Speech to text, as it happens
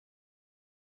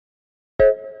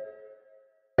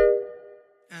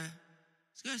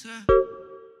Hi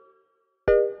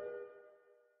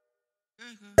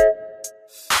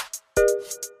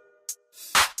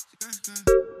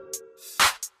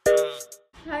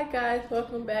guys,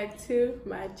 welcome back to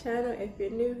my channel. If you're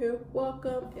new here,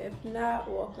 welcome. If not,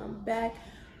 welcome back.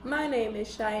 My name is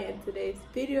Shya, and today's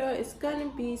video is gonna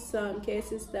be some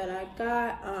cases that I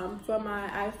got from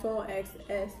my iPhone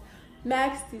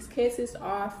XsMax. These cases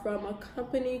are from a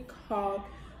company called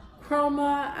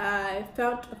Kroma. I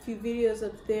found a few videos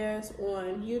of theirs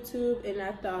on YouTube and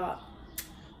I thought,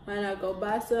 why not go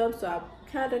buy some? So I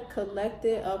kind of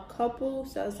collected a couple,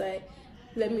 so I was like,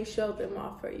 let me show them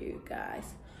off for you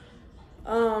guys.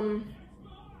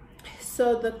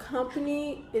 So the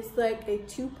company is like a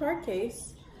two-part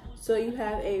case. So you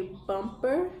have a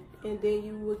bumper, and then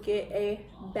you will get a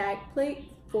back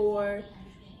plate for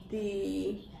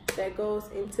that goes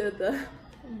into the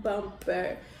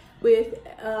bumper. With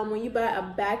when you buy a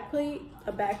back plate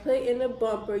and a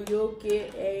bumper, you'll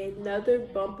get another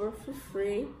bumper for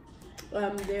free.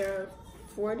 They're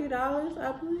 $40,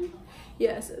 I believe.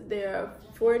 Yes, they're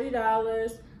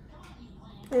 $40,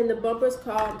 and the bumper's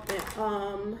called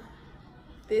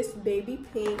this baby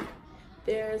pink.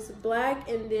 There's black,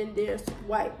 and then there's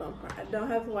white bumper. I don't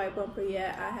have the white bumper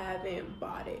yet. I haven't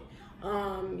bought it.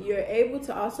 You're able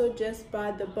to also just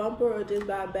buy the bumper or just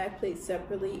buy a back plate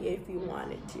separately if you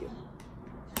wanted to.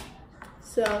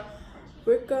 So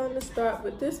we're going to start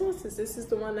with this one, since this is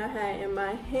the one I had in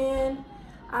my hand.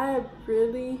 I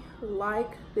really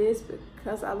like this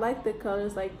because I like the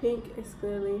colors. Like pink is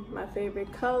clearly my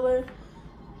favorite color.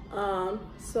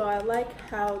 So I like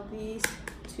how these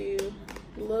two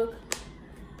look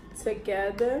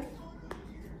together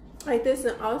like this.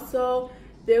 And also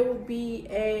there will be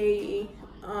a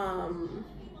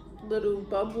little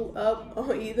bubble up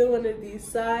on either one of these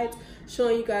sides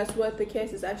showing you guys what the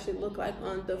cases actually look like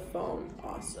on the phone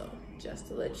also, just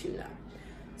to let you know.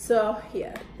 So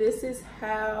yeah, this is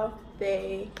how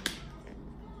they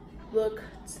look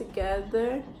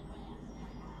together.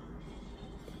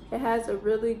 It has a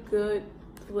really good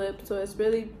flip, so it's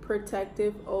really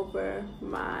protective over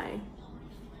my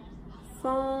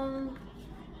phone.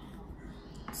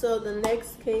 So the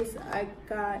next case I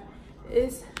got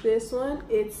is this one.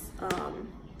 It's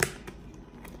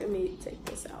let me take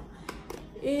this out.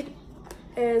 It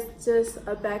is just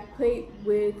a back plate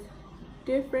with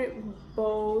different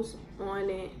bows on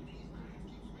it,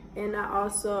 and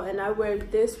I wear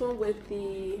this one with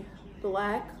the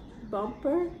black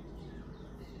bumper,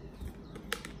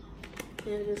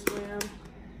 and just wear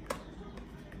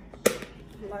them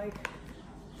like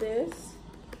this.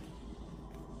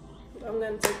 I'm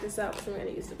gonna take this out because I'm gonna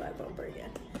use the black bumper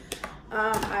again.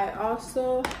 I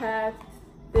also have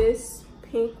this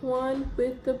pink one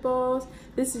with the bows.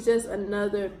 This is just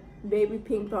another baby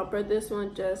pink bumper. This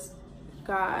one just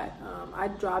got I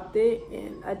dropped it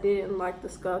and I didn't like the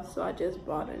scuff, so I just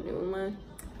bought a new one.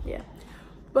 Yeah,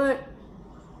 but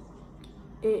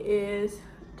it is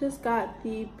just got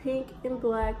the pink and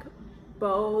black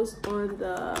bows on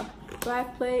the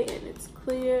back plate, and it's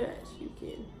clear, as you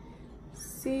can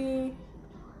see.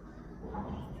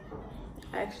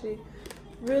 I actually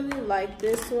really like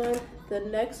this one. The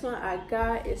next one I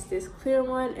got is this clear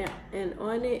one, and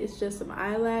on it is just some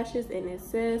eyelashes, and it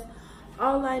says,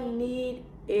 all I need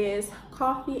is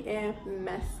coffee and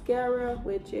mascara,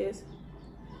 which is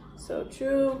so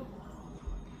true.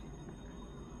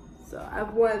 So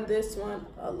I've worn this one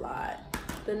a lot.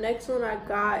 The next one I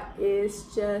got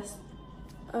is just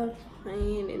a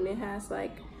plain, and it has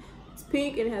like, it's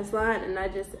pink and it has line, and I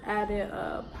just added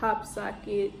a pop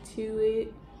socket to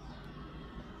it.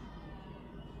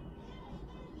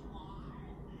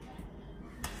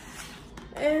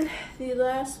 And the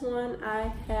last one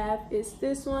I have is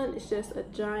this one. It's just a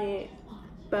giant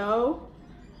bow,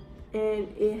 and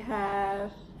it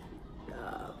has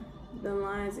the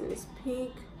lines in this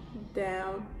pink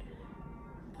down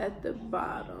at the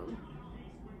bottom.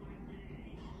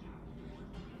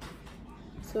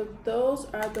 So those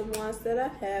are the ones that I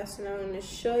have. So now I'm going to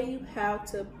show you how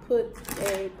to put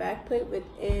a back plate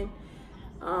within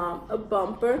a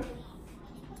bumper.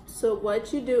 So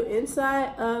what you do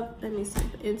inside of, let me see,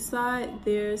 inside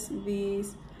there's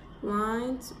these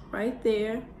lines right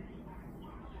there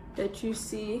that you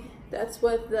see. That's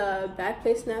what the back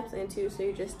plate snaps into. So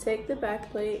you just take the back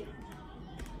plate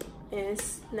and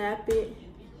snap it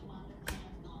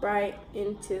right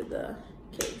into the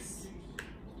case.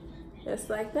 Just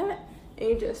like that. And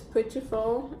you just put your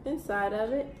phone inside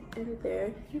of it, and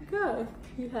there you go.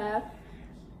 You have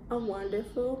a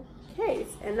wonderful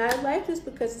case. And I like this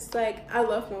because it's like, I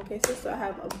love phone cases, so I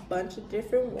have a bunch of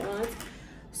different ones.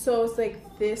 So it's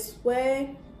like this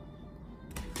way,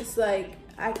 it's like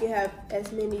I can have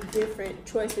as many different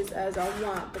choices as I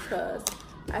want, because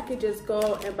I could just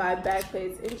go and buy back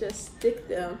plates and just stick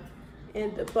them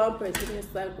in the bumpers, and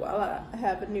it's like, well, I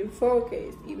have a new phone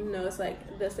case, even though it's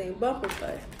like the same bumper,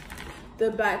 but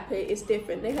the back plate is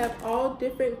different. They have all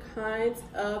different kinds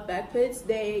of back plates.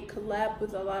 They collab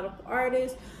with a lot of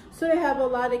artists, so they have a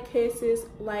lot of cases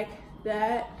like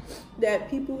that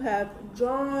people have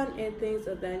drawn and things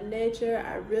of that nature.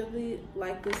 I really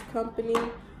like this company.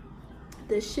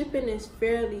 The shipping is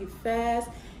fairly fast.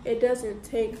 It doesn't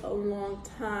take a long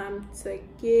time to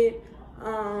get.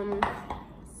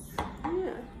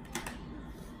 Yeah,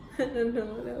 I don't know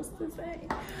what else to say,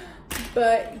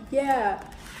 but yeah.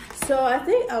 So I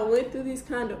think I went through these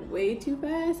kind of way too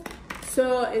fast.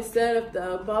 So instead of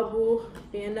the bubble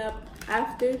being up,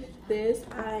 after this,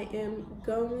 I am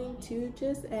going to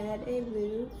just add a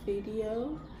little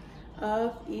video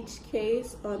of each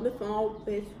case on the phone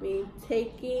with me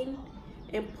taking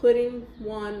and putting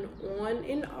one on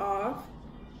and off,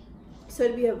 so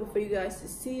to be able for you guys to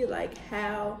see like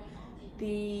how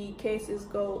the cases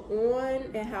go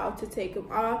on and how to take them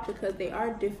off, because they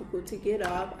are difficult to get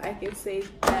off. I can say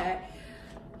that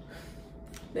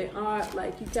they are,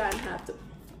 like, you kind of have to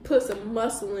put some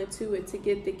muscle into it to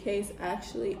get the case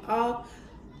actually off,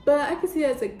 but I can see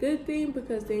that's a good thing,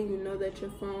 because then you know that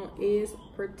your phone is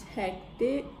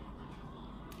protected.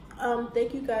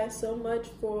 Thank you guys so much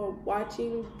for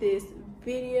watching this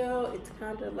video. It's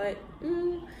kind of like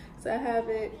so I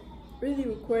haven't really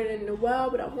recorded in a while,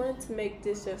 but I wanted to make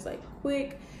this just like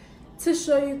quick to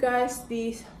show you guys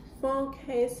these phone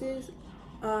cases.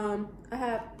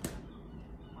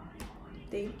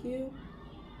 Thank you.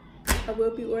 I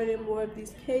will be ordering more of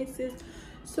these cases,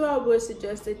 so I would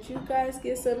suggest that you guys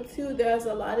get some too. There's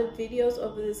a lot of videos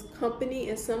of this company,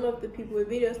 and some of the people with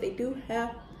videos, they do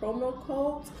have promo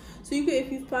codes, so you can,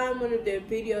 if you find one of their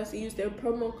videos, use their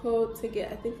promo code to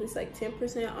get, I think it's like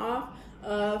 10% off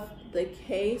of the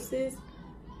cases.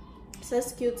 So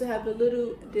that's cute to have a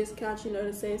little discount, you know,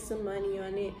 to save some money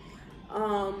on it.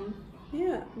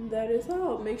 Yeah, that is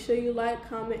all. Make sure you like,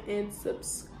 comment, and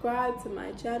subscribe to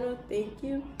my channel. Thank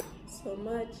you so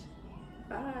much.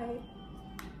 Bye.